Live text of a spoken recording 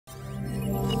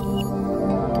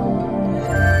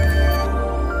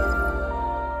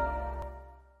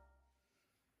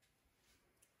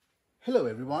Hello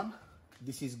everyone,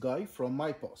 this is Guy from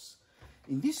MiPOS.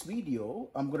 In this video,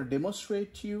 I'm going to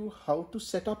demonstrate to you how to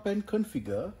set up and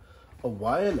configure a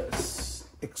wireless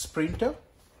Xprinter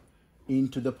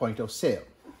into the point of sale.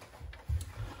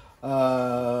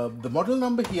 The model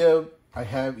number here I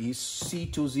have is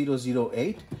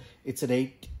C2008. It's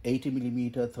an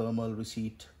 80mm thermal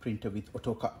receipt printer with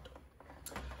AutoCut.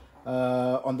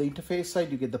 On the interface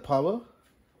side, you get the power,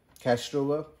 cache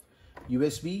drawer,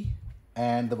 USB,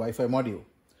 and the Wi-Fi module.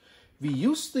 We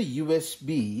use the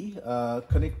USB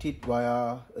connected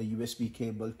via a USB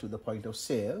cable to the point of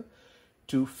sale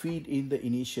to feed in the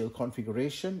initial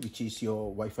configuration, which is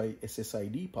your Wi-Fi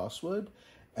SSID password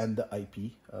and the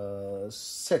IP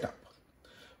setup.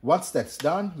 Once that's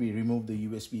done, we remove the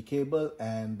USB cable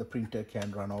and the printer can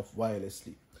run off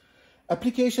wirelessly.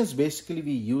 Applications, basically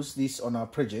we use this on our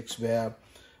projects where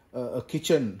a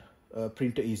kitchen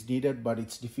printer is needed, but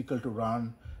it's difficult to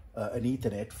run an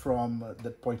Ethernet from the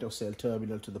point of sale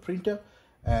terminal to the printer,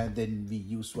 and then we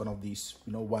use one of these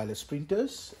wireless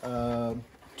printers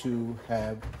to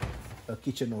have a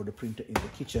kitchen order printer in the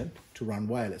kitchen to run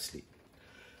wirelessly.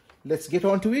 Let's get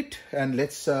on to it and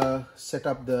let's set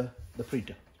up the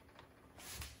printer.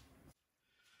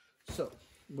 So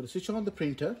I'm going to switch on the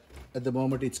printer. At the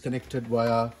moment it's connected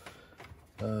via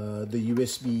the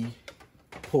USB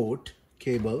port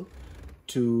cable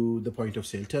to the point of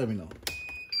sale terminal.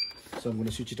 So I'm going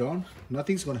to switch it on.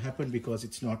 Nothing's going to happen because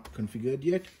it's not configured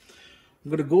yet.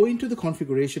 I'm going to go into the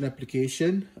configuration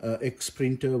application,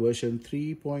 Xprinter version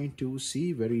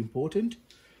 3.2C, very important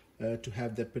to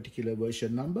have that particular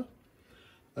version number.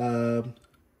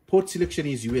 Port selection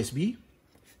is USB,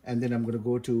 and then I'm going to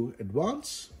go to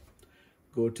Advanced,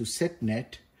 go to Set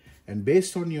Net, and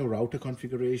based on your router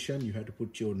configuration, you have to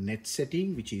put your net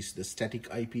setting, which is the static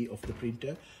IP of the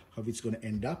printer, how it's going to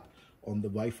end up on the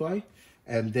Wi-Fi.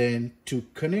 And then to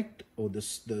connect or to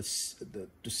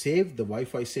save the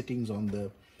Wi-Fi settings on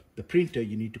the printer,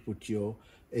 you need to put your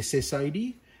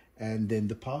SSID and then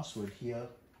the password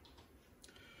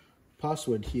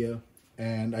here,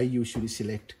 and I usually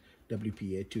select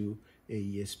WPA2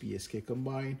 AES PSK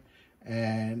combine,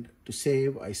 and to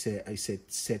save I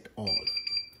set set all.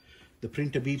 The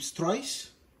printer beeps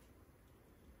thrice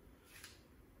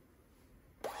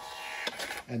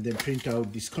and then print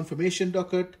out this confirmation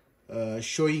docket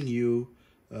showing you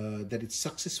that it's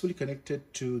successfully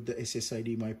connected to the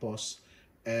SSID MiPOS,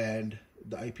 and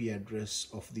the IP address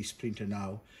of this printer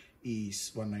now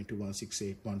is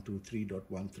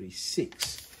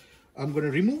 192.168.123.136. I'm going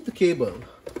to remove the cable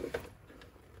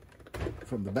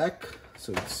from the back,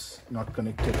 so it's not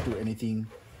connected to anything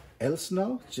else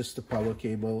now, just the power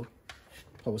cable,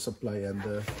 power supply, and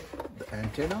the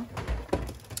antenna.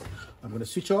 I'm going to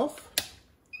switch off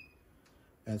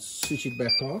and switch it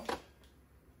back on.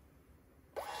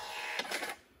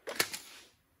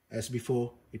 As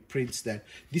before, it prints that.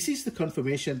 This is the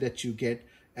confirmation that you get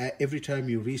every time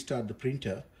you restart the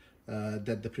printer,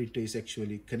 that the printer is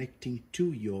actually connecting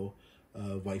to your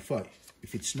Wi-Fi.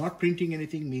 If it's not printing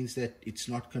anything, means that it's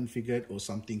not configured or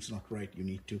something's not right. You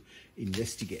need to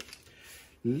investigate.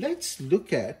 Let's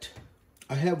look at,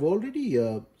 I have already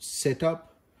set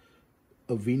up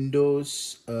a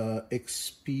Windows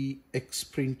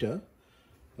Xprinter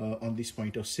on this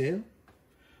point of sale.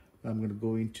 I'm going to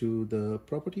go into the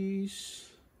properties,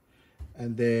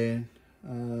 and then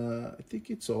I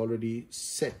think it's already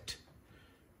set.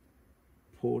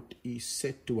 Port is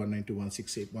set to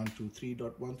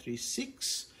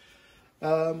 192.168.123.136.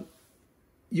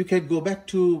 You can go back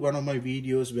to one of my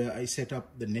videos where I set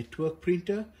up the network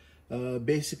printer.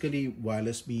 Basically,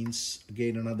 wireless means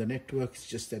again another network. It's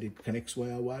just that it connects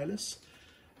via wireless.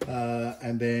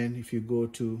 And then if you go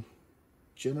to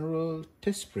General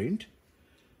Test Print,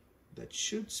 that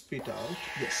should spit out,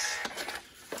 yes.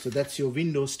 So that's your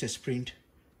Windows test print,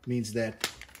 means that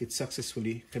it's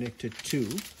successfully connected to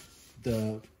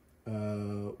the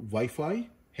Wi-Fi,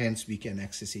 hence we can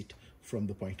access it from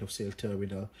the point of sale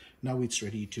terminal. Now it's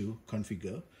ready to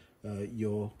configure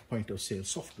your point of sale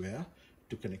software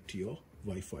to connect to your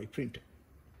Wi-Fi printer.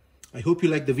 I hope you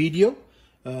like the video.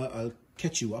 I'll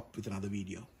catch you up with another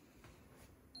video.